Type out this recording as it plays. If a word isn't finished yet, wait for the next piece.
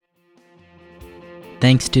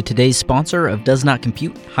thanks to today's sponsor of Does Not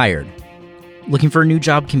Compute, Hired. Looking for a new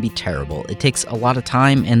job can be terrible. It takes a lot of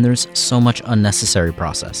time and there's so much unnecessary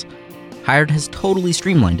process. Hired has totally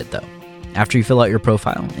streamlined it though. After you fill out your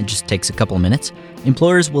profile, it just takes a couple of minutes,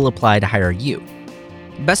 employers will apply to hire you.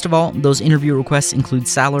 Best of all, those interview requests include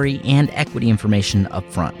salary and equity information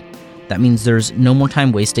up front. That means there's no more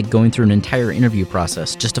time wasted going through an entire interview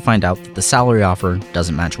process just to find out that the salary offer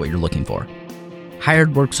doesn't match what you're looking for.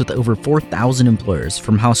 Hired works with over 4,000 employers,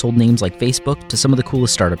 from household names like Facebook to some of the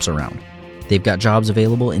coolest startups around. They've got jobs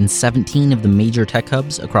available in 17 of the major tech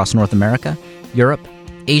hubs across North America, Europe,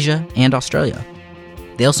 Asia, and Australia.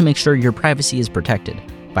 They also make sure your privacy is protected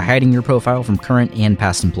by hiding your profile from current and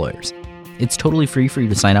past employers. It's totally free for you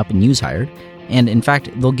to sign up and use Hired, and in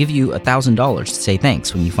fact, they'll give you $1,000 to say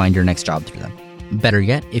thanks when you find your next job through them. Better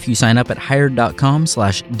yet, if you sign up at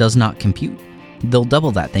hired.com/doesnotcompute, they'll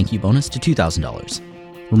double that thank you bonus to $2,000.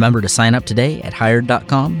 Remember to sign up today at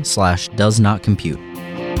hired.com/doesnotcompute.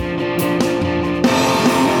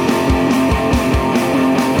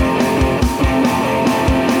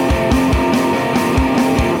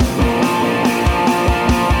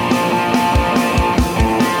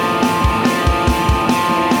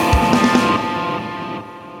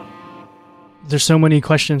 There's so many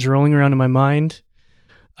questions rolling around in my mind.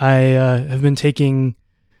 I have been taking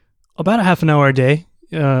about a half an hour a day,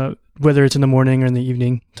 whether it's in the morning or in the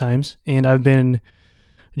evening times. And I've been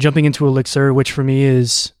jumping into Elixir, which for me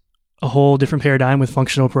is a whole different paradigm with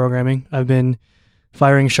functional programming. I've been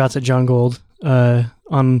firing shots at John Gold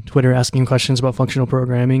on Twitter, asking questions about functional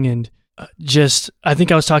programming. And I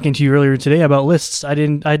think I was talking to you earlier today about lists.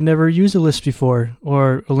 I'd never used a list before,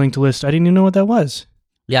 or a linked list. I didn't even know what that was.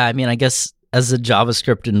 Yeah, I mean, I guess as a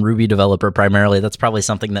JavaScript and Ruby developer primarily, that's probably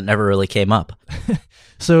something that never really came up.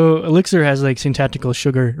 So Elixir has like syntactical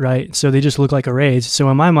sugar, right? So they just look like arrays. So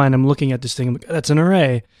in my mind, I'm looking at this thing, I'm like, that's an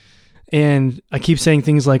array. And I keep saying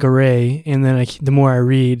things like array, and then the more I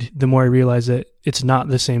read, the more I realize that it's not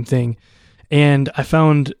the same thing. And I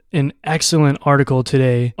found an excellent article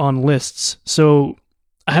today on lists. So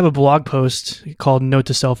I have a blog post called Note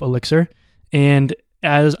to Self Elixir, and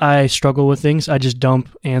as I struggle with things, I just dump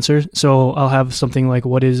answers. So I'll have something like,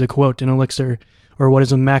 what is a quote in Elixir? Or what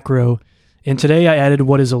is a macro? And today I added,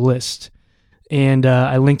 what is a list? And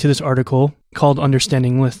I linked to this article called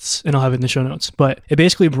Understanding Lists, and I'll have it in the show notes. But it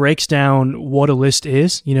basically breaks down what a list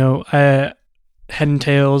is, head and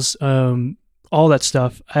tails, all that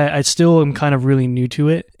stuff. I still am kind of really new to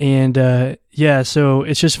it. And so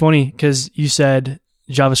it's just funny because you said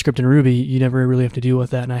JavaScript and Ruby, you never really have to deal with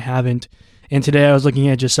that, and I haven't. And today I was looking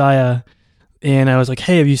at Josiah, and I was like,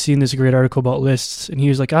 hey, have you seen this great article about lists? And he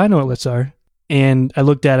was like, I know what lists are. And I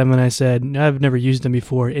looked at him and I said, I've never used them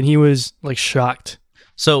before. And he was like shocked.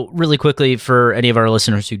 So really quickly, for any of our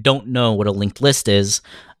listeners who don't know what a linked list is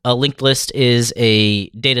a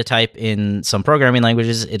data type in some programming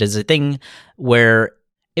languages. It is a thing where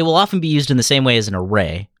it will often be used in the same way as an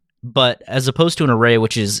array, but as opposed to an array,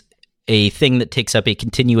 which is a thing that takes up a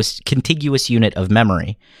contiguous unit of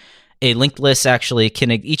memory, a linked list actually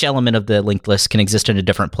each element of the linked list can exist in a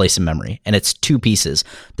different place in memory, and it's two pieces.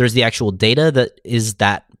 There's the actual data that is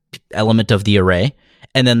that element of the array,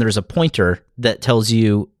 and then there's a pointer that tells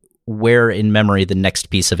you where in memory the next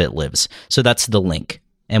piece of it lives. So that's the link,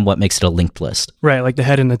 and what makes it a linked list. Right, like the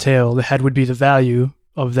head and the tail. The head would be the value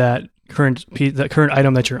of that current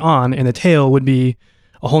item that you're on, and the tail would be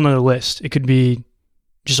a whole nother list. It could be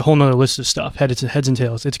just a whole nother list of stuff, heads and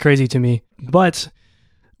tails. It's crazy to me. But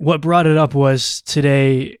what brought it up was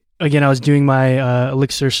today, again, I was doing my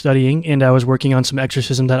Elixir studying, and I was working on some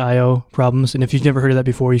exorcism.io problems. And if you've never heard of that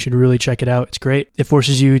before, you should really check it out. It's great. It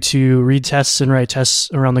forces you to read tests and write tests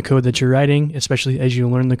around the code that you're writing, especially as you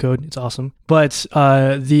learn the code. It's awesome. But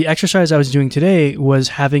the exercise I was doing today was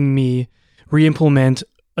having me re-implement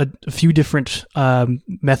a few different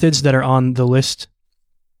methods that are on the list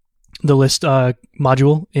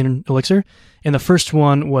module in Elixir. And the first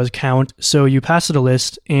one was count. So you pass it a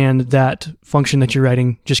list, and that function that you're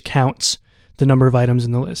writing just counts the number of items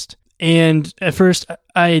in the list. And at first,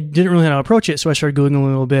 I didn't really know how to approach it, so I started Googling a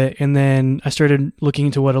little bit, and then I started looking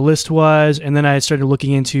into what a list was, and then I started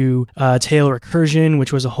looking into tail recursion,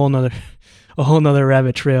 which was a whole nother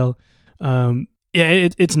rabbit trail.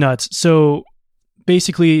 It's nuts. So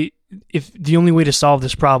basically, if the only way to solve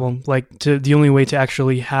this problem, the only way to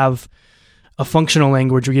actually have a functional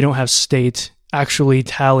language where you don't have state actually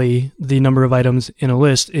tally the number of items in a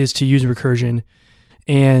list, is to use recursion,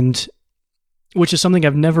 and which is something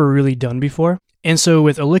I've never really done before. And so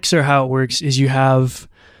with Elixir, how it works is you have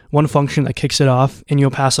one function that kicks it off, and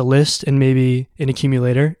you'll pass a list and maybe an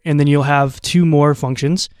accumulator, and then you'll have two more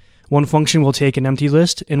functions. one function will take an empty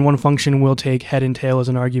list and one function will take head and tail as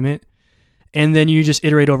an argument. And then you just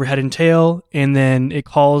iterate over head and tail, and then it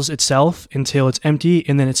calls itself until it's empty,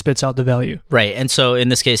 and then it spits out the value. Right. And so in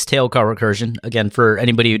this case, tail call recursion, again, for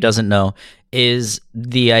anybody who doesn't know, is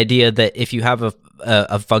the idea that if you have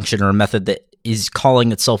a function or a method that is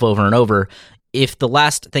calling itself over and over, if the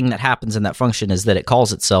last thing that happens in that function is that it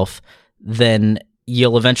calls itself, then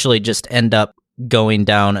you'll eventually just end up going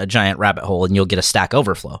down a giant rabbit hole and you'll get a Stack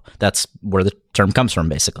Overflow. That's where the term comes from,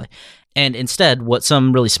 basically. And instead, what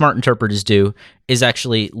some really smart interpreters do is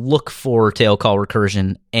actually look for tail call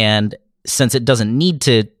recursion, and since it doesn't need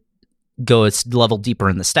to go its level deeper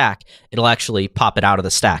in the stack, it'll actually pop it out of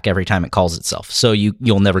the stack every time it calls itself. So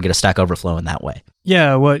you'll never get a Stack Overflow in that way.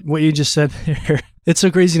 Yeah, what you just said there. It's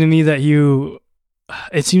so crazy to me that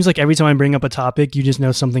it seems like every time I bring up a topic, you just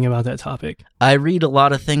know something about that topic. I read a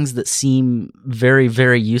lot of things that seem very,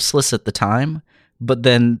 very useless at the time, but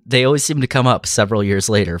then they always seem to come up several years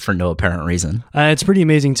later for no apparent reason. It's pretty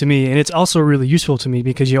amazing to me, and it's also really useful to me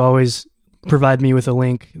because you always provide me with a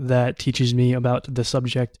link that teaches me about the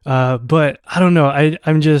subject. But I don't know. I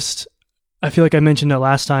feel like I mentioned it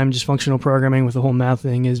last time, just functional programming with the whole math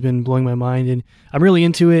thing has been blowing my mind, and I'm really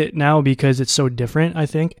into it now because it's so different, I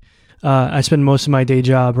think. I spend most of my day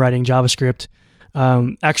job writing JavaScript.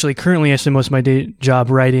 Actually, currently I spend most of my day job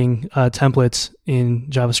writing templates in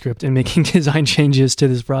JavaScript and making design changes to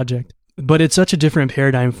this project. But it's such a different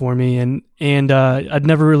paradigm for me, and I'd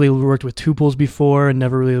never really worked with tuples before, and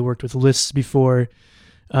never really worked with lists before,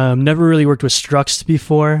 never really worked with structs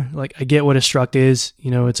before. Like, I get what a struct is.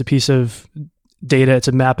 It's a piece of data. It's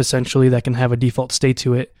a map essentially that can have a default state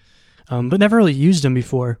to it, but never really used them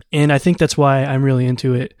before. And I think that's why I'm really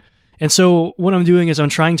into it. And so what I'm doing is I'm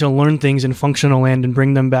trying to learn things in functional land and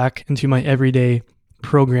bring them back into my everyday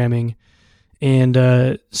programming.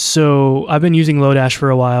 And so I've been using Lodash for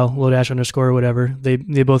a while, Lodash_ or whatever. They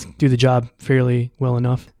both do the job fairly well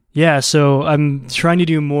enough. Yeah, so I'm trying to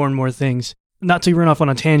do more and more things. Not to run off on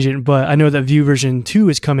a tangent, but I know that Vue version 2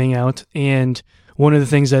 is coming out, and one of the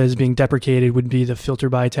things that is being deprecated would be the filter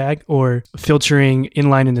by tag, or filtering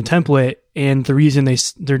inline in the template. And the reason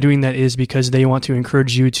they're doing that is because they want to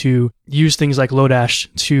encourage you to use things like Lodash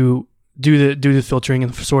to do the filtering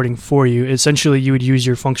and sorting for you. Essentially, you would use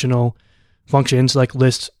your functional functions like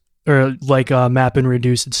list or like map and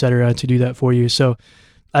reduce, etc., to do that for you. So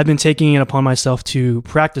I've been taking it upon myself to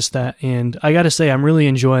practice that, and I got to say I'm really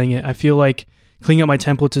enjoying it. I feel like cleaning up my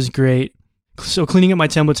templates is great. So cleaning up my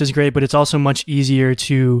templates is great, but it's also much easier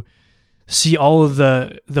to see all of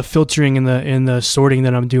the filtering and the sorting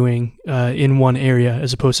that I'm doing in one area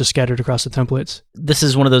as opposed to scattered across the templates. This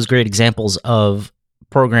is one of those great examples of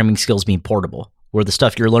programming skills being portable, where the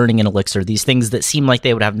stuff you're learning in Elixir, these things that seem like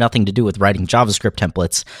they would have nothing to do with writing JavaScript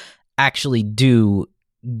templates, actually do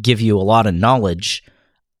give you a lot of knowledge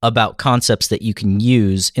about concepts that you can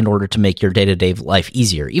use in order to make your day-to-day life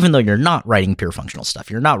easier, even though you're not writing pure functional stuff.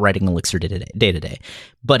 You're not writing Elixir day-to-day,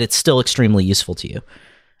 but it's still extremely useful to you.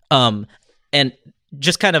 And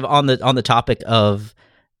just kind of on the topic of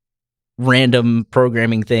random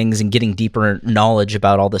programming things and getting deeper knowledge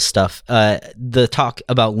about all this stuff, the talk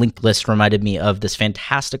about linked list reminded me of this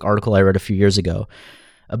fantastic article I read a few years ago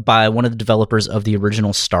by one of the developers of the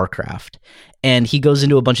original StarCraft. And he goes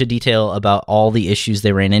into a bunch of detail about all the issues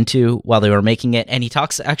they ran into while they were making it. And he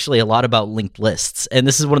talks actually a lot about linked lists. And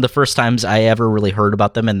this is one of the first times I ever really heard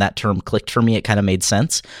about them, and that term clicked for me. It kind of made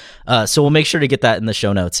sense. So we'll make sure to get that in the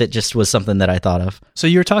show notes. It just was something that I thought of. So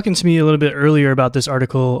you were talking to me a little bit earlier about this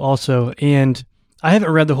article also, and I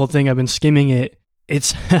haven't read the whole thing. I've been skimming it.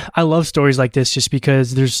 It's I love stories like this just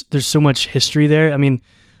because there's so much history there. I mean,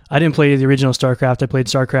 I didn't play the original StarCraft. I played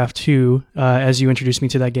StarCraft 2 as you introduced me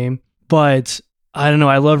to that game. But I don't know.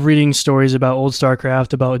 I love reading stories about old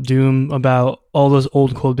StarCraft, about Doom, about all those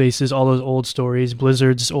old code bases, all those old stories,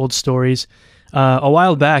 Blizzard's old stories. A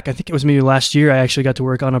while back, I think it was maybe last year, I actually got to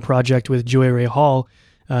work on a project with Joy Ray Hall.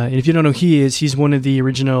 And if you don't know who he is, he's one of the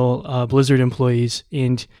original Blizzard employees.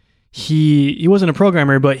 And he wasn't a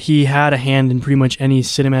programmer, but he had a hand in pretty much any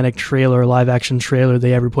cinematic trailer, live action trailer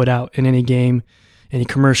they ever put out in any game, any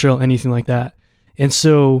commercial, anything like that. And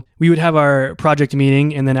so we would have our project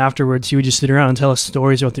meeting, and then afterwards he would just sit around and tell us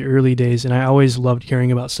stories about the early days. And I always loved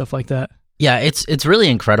hearing about stuff like that. Yeah, it's really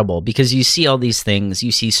incredible because you see all these things.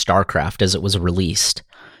 You see StarCraft as it was released,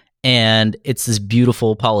 and it's this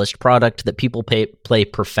beautiful, polished product that people play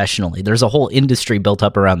professionally. There's a whole industry built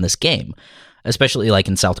up around this game, especially like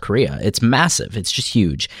in South Korea. It's massive. It's just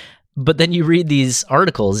huge. But then you read these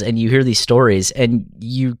articles and you hear these stories and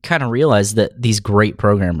you kind of realize that these great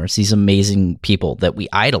programmers, these amazing people that we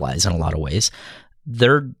idolize in a lot of ways,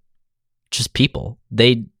 they're just people.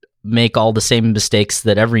 They make all the same mistakes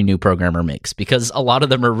that every new programmer makes, because a lot of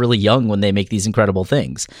them are really young when they make these incredible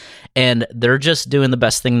things, and they're just doing the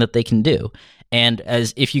best thing that they can do. And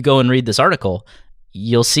as if you go and read this article,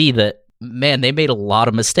 you'll see that, man, they made a lot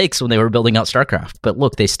of mistakes when they were building out StarCraft, but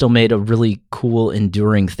look, they still made a really cool,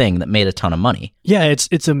 enduring thing that made a ton of money. Yeah,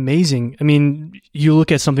 it's amazing. I mean, you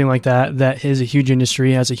look at something like that is a huge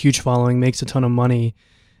industry, has a huge following, makes a ton of money,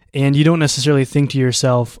 and you don't necessarily think to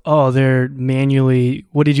yourself, oh, they're manually,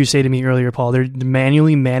 what did you say to me earlier, Paul? They're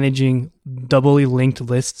manually managing doubly linked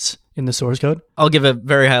lists in the source code? I'll give a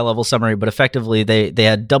very high level summary, but effectively they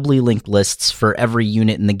had doubly linked lists for every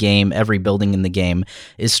unit in the game. Every building in the game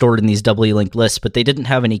is stored in these doubly linked lists, but they didn't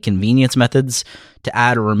have any convenience methods to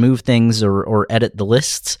add or remove things or edit the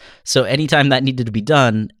lists. So anytime that needed to be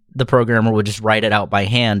done, the programmer would just write it out by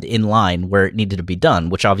hand in line where it needed to be done,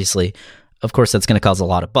 which obviously, of course, that's going to cause a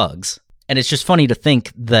lot of bugs. And it's just funny to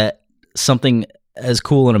think that something as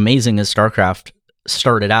cool and amazing as StarCraft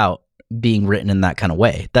started out being written in that kind of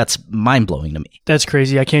way. That's mind-blowing to me. That's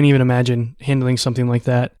crazy. I can't even imagine handling something like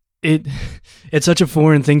that. It's such a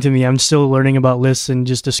foreign thing to me. I'm still learning about lists and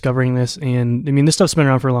just discovering this. And I mean, this stuff's been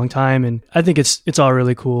around for a long time, and I think it's all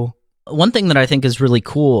really cool. One thing that I think is really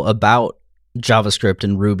cool about JavaScript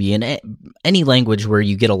and Ruby and any language where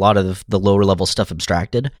you get a lot of the lower level stuff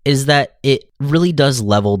abstracted is that it really does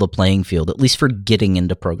level the playing field, at least for getting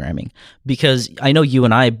into programming. Because I know you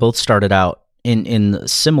and I both started out in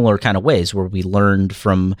similar kind of ways where we learned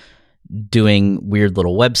from doing weird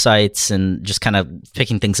little websites and just kind of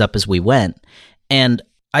picking things up as we went. And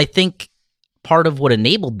I think part of what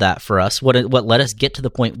enabled that for us, what let us get to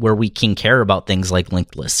the point where we can care about things like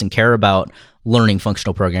linked lists and care about learning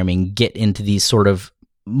functional programming, get into these sort of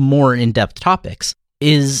more in-depth topics,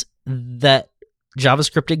 is that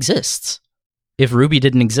JavaScript exists. If Ruby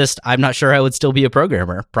didn't exist, I'm not sure I would still be a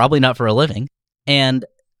programmer, probably not for a living. And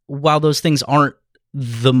while those things aren't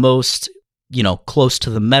the most, close to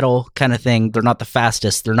the metal kind of thing, they're not the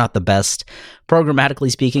fastest, they're not the best.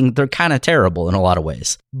 Programmatically speaking, they're kind of terrible in a lot of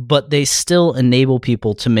ways, but they still enable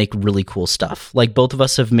people to make really cool stuff. Like both of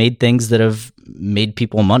us have made things that have made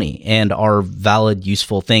people money and are valid,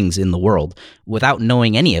 useful things in the world without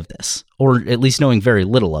knowing any of this, or at least knowing very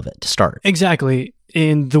little of it to start. Exactly.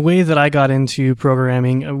 And the way that I got into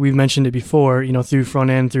programming, we've mentioned it before, through front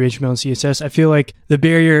end, through HTML and CSS, I feel like the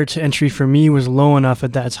barrier to entry for me was low enough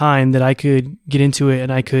at that time that I could get into it and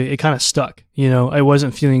it kind of stuck. I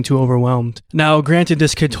wasn't feeling too overwhelmed. Now, granted,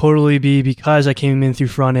 this could totally be because I came in through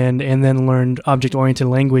front end and then learned object-oriented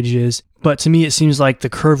languages. But to me, it seems like the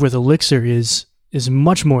curve with Elixir is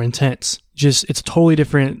much more intense. It's totally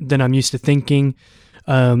different than I'm used to thinking.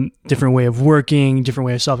 Different way of working, different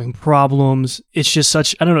way of solving problems. It's just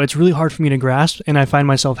I don't know, it's really hard for me to grasp, and I find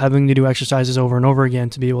myself having to do exercises over and over again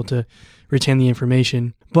to be able to retain the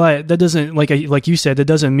information. But that doesn't, like you said, that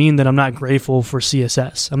doesn't mean that I'm not grateful for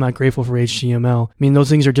CSS. I'm not grateful for HTML. I mean, those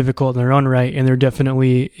things are difficult in their own right, and they're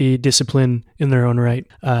definitely a discipline in their own right.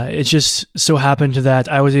 It just so happened that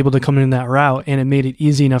I was able to come in that route, and it made it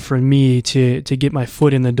easy enough for me to get my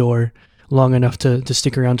foot in the door long enough to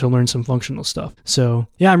stick around to learn some functional stuff. So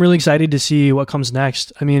yeah, I'm really excited to see what comes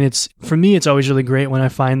next. I mean, for me, it's always really great when I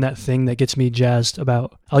find that thing that gets me jazzed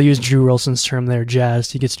about, I'll use Drew Wilson's term there,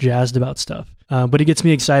 jazzed. He gets jazzed about stuff. But it gets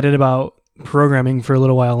me excited about programming for a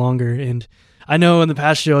little while longer. And I know in the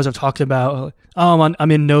past shows I've talked about,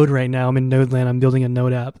 I'm in Node right now. I'm in Node land. I'm building a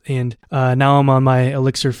Node app. And now I'm on my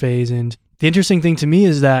Elixir phase. And the interesting thing to me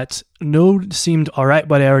is that Node seemed all right,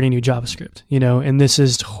 but I already knew JavaScript, and this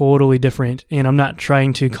is totally different. And I'm not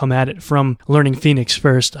trying to come at it from learning Phoenix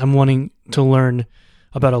first. I'm wanting to learn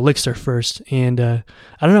about Elixir first. And I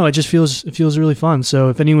don't know, it feels really fun. So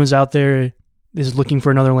if anyone's out there is looking for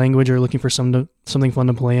another language or looking for something fun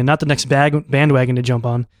to play, and not the next bandwagon to jump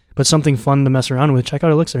on, but something fun to mess around with, check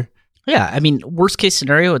out Elixir. Yeah, I mean, worst case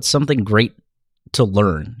scenario, it's something great to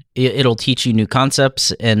learn. It'll teach you new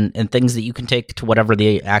concepts and things that you can take to whatever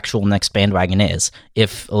the actual next bandwagon is,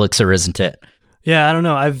 if Elixir isn't it. Yeah, I don't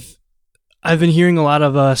know. I've been hearing a lot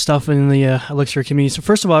of stuff in the Elixir community. So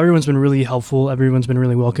first of all, everyone's been really helpful. Everyone's been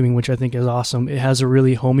really welcoming, which I think is awesome. It has a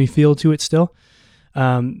really homey feel to it still.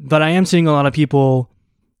 But I am seeing a lot of people,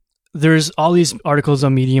 there's all these articles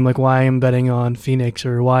on Medium, like why I'm betting on Phoenix,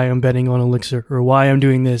 or why I'm betting on Elixir, or why I'm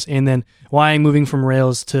doing this, and then why I'm moving from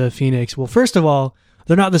Rails to Phoenix. Well, first of all,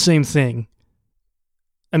 they're not the same thing.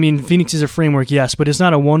 I mean, Phoenix is a framework, yes, but it's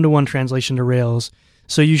not a one-to-one translation to Rails.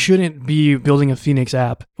 So you shouldn't be building a Phoenix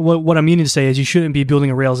app. What I'm meaning to say is you shouldn't be building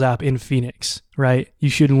a Rails app in Phoenix, right? You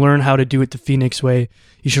should learn how to do it the Phoenix way.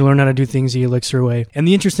 You should learn how to do things the Elixir way. And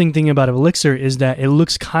the interesting thing about Elixir is that it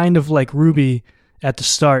looks kind of like Ruby at the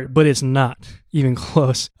start, but it's not even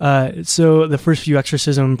close. So the first few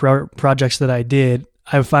exorcism projects that I did,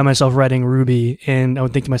 I would find myself writing Ruby, and I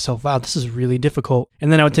would think to myself, wow, this is really difficult.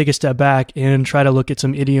 And then I would take a step back and try to look at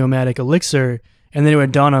some idiomatic Elixir, and then it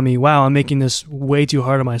would dawn on me, wow, I'm making this way too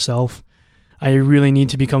hard on myself. I really need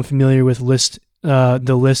to become familiar with the list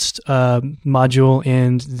module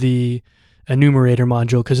and the enumerator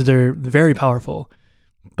module, because they're very powerful.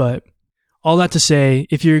 But all that to say,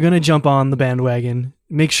 if you're going to jump on the bandwagon,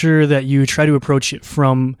 make sure that you try to approach it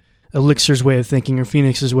from Elixir's way of thinking or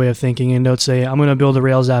Phoenix's way of thinking, and don't say, I'm going to build a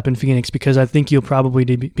Rails app in Phoenix, because I think you'll probably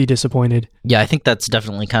be disappointed. Yeah, I think that's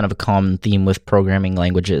definitely kind of a common theme with programming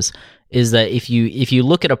languages, is that if you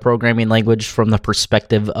look at a programming language from the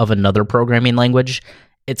perspective of another programming language,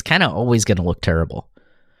 it's kind of always going to look terrible,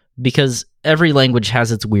 because every language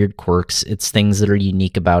has its weird quirks, its things that are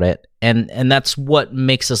unique about it, and that's what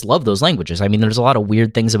makes us love those languages. I mean, there's a lot of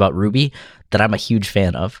weird things about Ruby that I'm a huge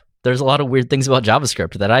fan of. There's a lot of weird things about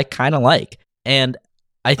JavaScript that I kind of like, and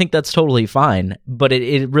I think that's totally fine, but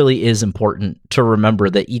it really is important to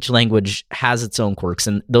remember that each language has its own quirks,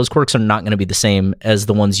 and those quirks are not going to be the same as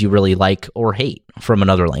the ones you really like or hate from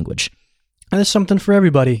another language. And there's something for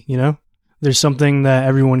everybody, you know? There's something that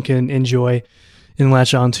everyone can enjoy and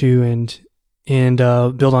latch onto and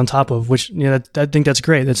build on top of, which, you know, I think that's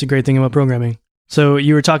great. That's a great thing about programming. So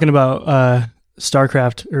you were talking about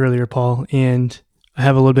StarCraft earlier, Paul, and I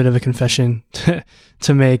have a little bit of a confession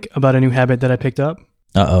to make about a new habit that I picked up.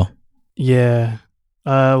 Uh-oh. Yeah.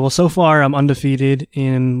 Well, so far I'm undefeated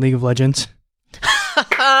in League of Legends.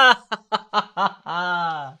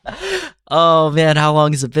 Oh, man, how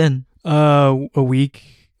long has it been? A week,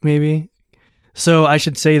 maybe. So I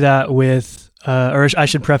should say that with, or I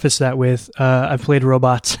should preface that with, I've played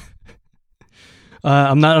robots.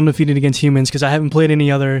 I'm not undefeated against humans because I haven't played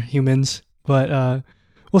any other humans, but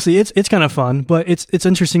we'll see. It's kind of fun, but it's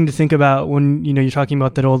interesting to think about when, you know, you're talking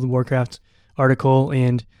about that old Warcraft article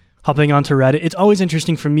and hopping onto Reddit. It's always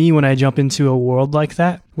interesting for me when I jump into a world like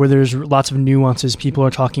that, where there's lots of nuances. People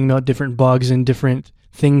are talking about different bugs and different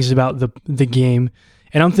things about the game.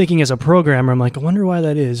 And I'm thinking as a programmer, I'm like, I wonder why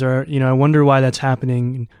that is, or, you know, I wonder why that's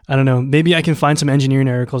happening. I don't know. Maybe I can find some engineering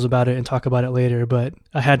articles about it and talk about it later, but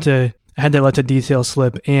I had to let the details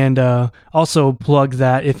slip. And also plug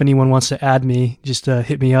that if anyone wants to add me, just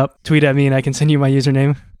hit me up, tweet at me, and I can send you my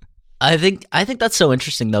username. I think that's so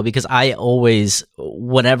interesting, though, because I always,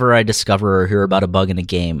 whenever I discover or hear about a bug in a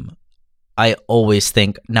game, I always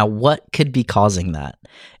think, now what could be causing that?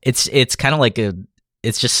 It's kind of like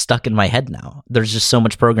it's just stuck in my head now. There's just so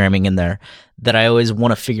much programming in there that I always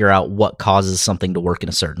want to figure out what causes something to work in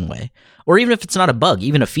a certain way. Or even if it's not a bug,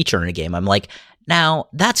 even a feature in a game, I'm like, now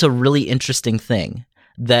that's a really interesting thing,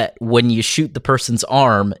 that when you shoot the person's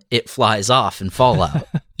arm, it flies off in Fallout.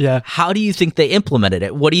 Yeah. How do you think they implemented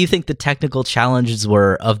it? What do you think the technical challenges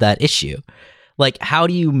were of that issue? Like, how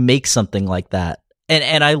do you make something like that?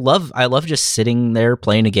 And I love just sitting there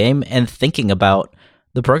playing a game and thinking about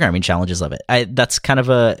the programming challenges of it. That's kind of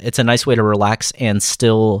it's a nice way to relax and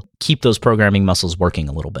still keep those programming muscles working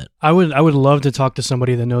a little bit. I would love to talk to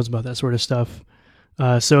somebody that knows about that sort of stuff.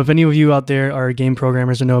 So if any of you out there are game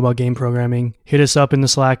programmers or know about game programming, hit us up in the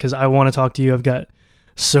Slack, because I want to talk to you. I've got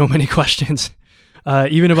so many questions,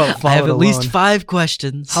 even about Fallout. I have at alone. least 5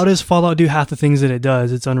 questions. How does Fallout do half the things that it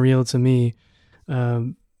does? It's unreal to me.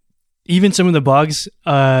 Even some of the bugs,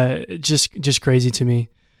 just crazy to me.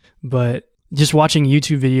 But just watching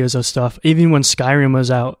YouTube videos of stuff, even when Skyrim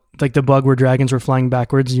was out, like the bug where dragons were flying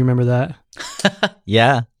backwards. You remember that?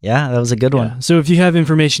 Yeah, that was a good one. So if you have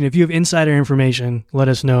information, if you have insider information, let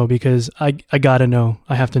us know, because I gotta know.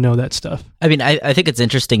 I have to know that stuff. I mean, I think it's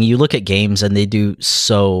interesting. You look at games and they do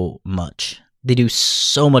so much. They do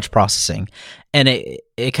so much processing. And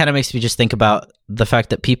it kind of makes me just think about the fact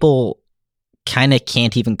that people kind of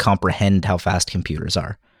can't even comprehend how fast computers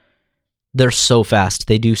are. They're so fast.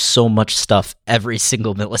 They do so much stuff every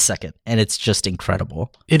single millisecond, and it's just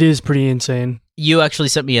incredible. It is pretty insane. You actually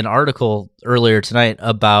sent me an article earlier tonight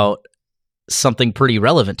about something pretty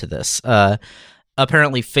relevant to this.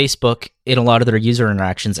 Apparently, Facebook, in a lot of their user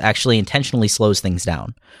interactions, actually intentionally slows things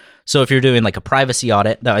down. So if you're doing like a privacy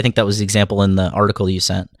audit, I think that was the example in the article you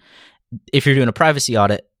sent. If you're doing a privacy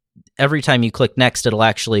audit, every time you click next, it'll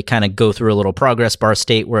actually kind of go through a little progress bar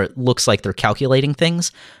state where it looks like they're calculating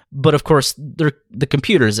things. But of course, the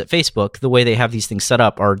computers at Facebook, the way they have these things set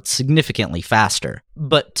up, are significantly faster.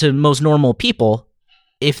 But to most normal people,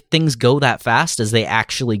 if things go that fast as they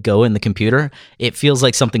actually go in the computer, it feels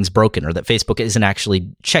like something's broken or that Facebook isn't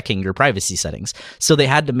actually checking your privacy settings. So they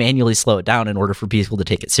had to manually slow it down in order for people to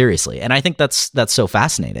take it seriously. And I think that's so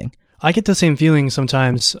fascinating. I get the same feeling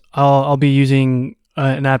sometimes. I'll be using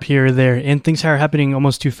an app here or there, and things are happening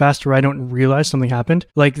almost too fast where I don't realize something happened.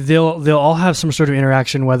 Like they'll all have some sort of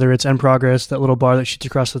interaction, whether it's end progress, that little bar that shoots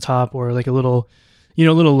across the top, or like a little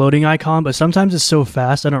loading icon. But sometimes it's so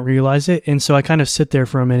fast I don't realize it, and so I kind of sit there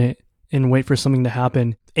for a minute and wait for something to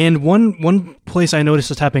happen. And one place I noticed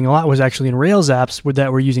this happening a lot was actually in Rails apps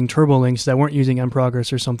that were using turbo links that weren't using end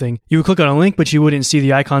progress or something. You would click on a link, but you wouldn't see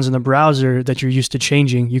the icons in the browser that you're used to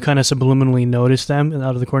changing. You kind of subliminally notice them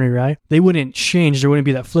out of the corner of your eye. They wouldn't change. There wouldn't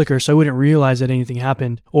be that flicker, so I wouldn't realize that anything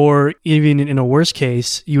happened. Or even in a worst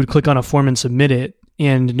case, you would click on a form and submit it,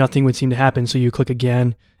 and nothing would seem to happen. So you click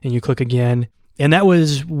again, and you click again. And that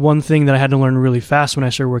was one thing that I had to learn really fast when I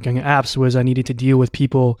started working on apps, was I needed to deal with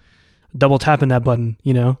people double tapping that button,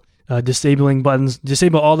 disabling buttons,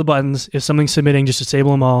 disable all the buttons. If something's submitting, just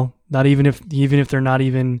disable them all. Not even if they're not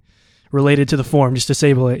even related to the form, just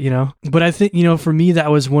disable it, But I think, for me,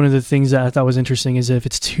 that was one of the things that I thought was interesting, is if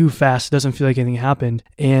it's too fast, it doesn't feel like anything happened.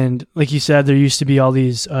 And like you said, there used to be all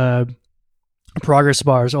these progress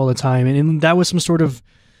bars all the time. And that was some sort of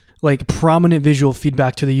like prominent visual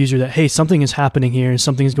feedback to the user that, hey, something is happening here and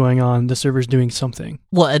something's going on. The server's doing something.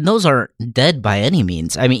 Well, and those aren't dead by any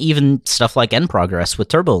means. I mean, even stuff like end progress with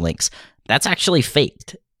turbo links, that's actually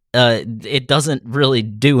faked. It doesn't really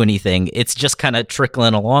do anything. It's just kind of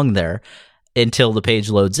trickling along there until the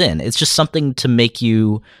page loads in. It's just something to make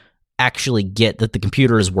you actually get that the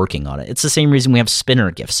computer is working on it. It's the same reason we have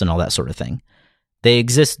spinner GIFs and all that sort of thing. They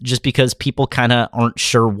exist just because people kind of aren't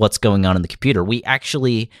sure what's going on in the computer. We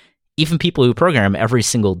actually, even people who program every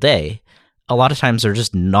single day, a lot of times are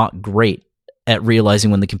just not great at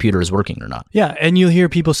realizing when the computer is working or not. Yeah, and you'll hear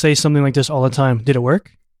people say something like this all the time. Did it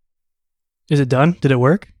work? Is it done? Did it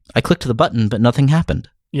work? I clicked the button, but nothing happened.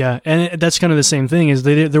 Yeah, and that's kind of the same thing, is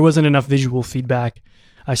there wasn't enough visual feedback,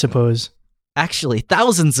 I suppose. Actually,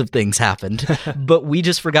 thousands of things happened, but we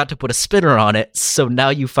just forgot to put a spinner on it, so now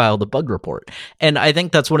you file the bug report. And I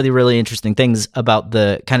think that's one of the really interesting things about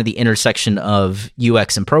the kind of the intersection of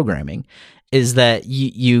UX and programming, is that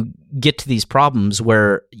you get to these problems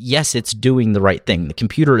where, yes, it's doing the right thing. The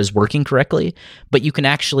computer is working correctly, but you can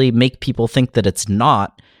actually make people think that it's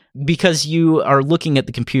not, because you are looking at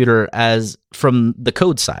the computer as from the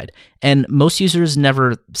code side. And most users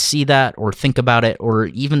never see that or think about it or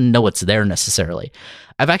even know it's there necessarily.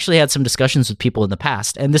 I've actually had some discussions with people in the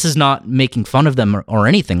past, and this is not making fun of them or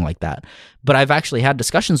anything like that, but I've actually had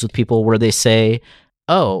discussions with people where they say,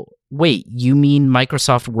 oh, wait, you mean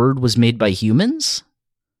Microsoft Word was made by humans?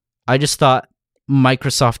 I just thought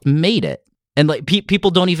Microsoft made it. And like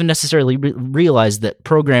people don't even necessarily realize that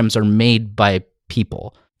programs are made by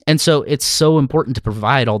people. And so it's so important to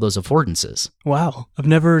provide all those affordances. Wow. I've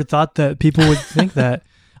never thought that people would think that.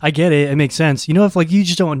 I get it. It makes sense. If like you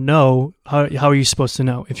just don't know, how are you supposed to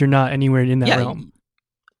know if you're not anywhere in that realm?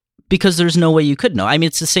 Because there's no way you could know. I mean,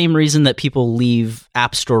 it's the same reason that people leave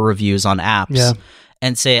App Store reviews on apps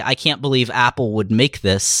and say, I can't believe Apple would make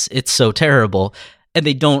this. It's so terrible. And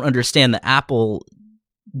they don't understand that Apple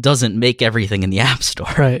doesn't make everything in the App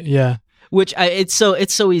Store. Right, yeah. Which it's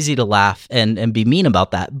so easy to laugh and be mean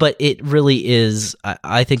about that, but it really is,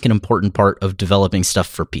 I think, an important part of developing stuff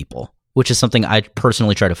for people, which is something I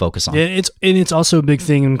personally try to focus on. Yeah, it's also a big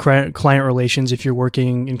thing in client relations. If you're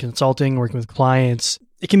working in consulting, working with clients,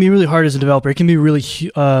 it can be really hard as a developer. It can be a really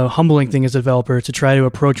humbling thing as a developer to try to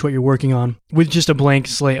approach what you're working on with just a blank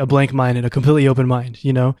slate, a blank mind, and a completely open mind.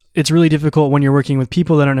 It's really difficult when you're working with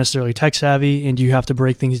people that aren't necessarily tech savvy, and you have to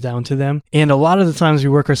break things down to them. And a lot of the times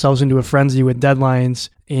we work ourselves into a frenzy with deadlines,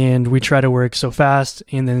 and we try to work so fast,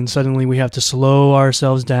 and then suddenly we have to slow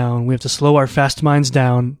ourselves down. We have to slow our fast minds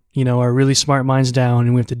down, our really smart minds down,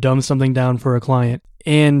 and we have to dumb something down for a client.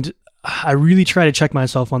 And I really try to check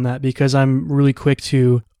myself on that, because I'm really quick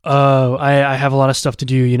to, I have a lot of stuff to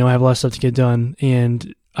do, I have a lot of stuff to get done,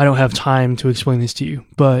 and I don't have time to explain this to you.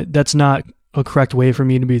 But that's not a correct way for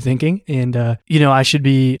me to be thinking. And, I should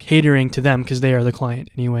be catering to them because they are the client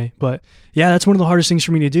anyway. But yeah, that's one of the hardest things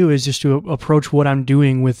for me to do, is just to approach what I'm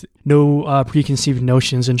doing with no preconceived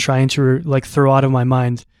notions, and trying to like throw out of my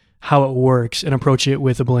mind how it works and approach it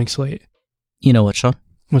with a blank slate. You know what, Sean?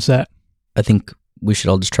 What's that? I think we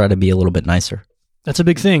should all just try to be a little bit nicer. That's a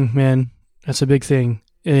big thing, man. That's a big thing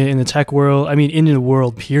in the tech world. I mean, in the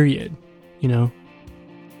world, period.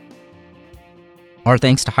 Our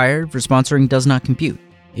thanks to Hired for sponsoring Does Not Compute.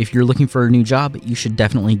 If you're looking for a new job, you should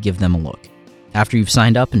definitely give them a look. After you've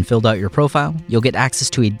signed up and filled out your profile, you'll get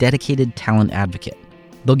access to a dedicated talent advocate.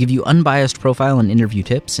 They'll give you unbiased profile and interview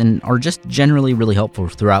tips, and are just generally really helpful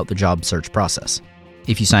throughout the job search process.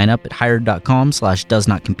 If you sign up at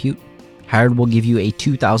hired.com/doesnotcompute, Hired will give you a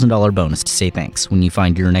 $2,000 bonus to say thanks when you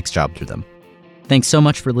find your next job through them. Thanks so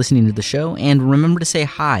much for listening to the show, and remember to say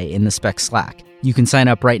hi in the Spec Slack. You can sign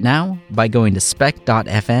up right now by going to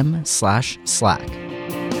spec.fm/Slack.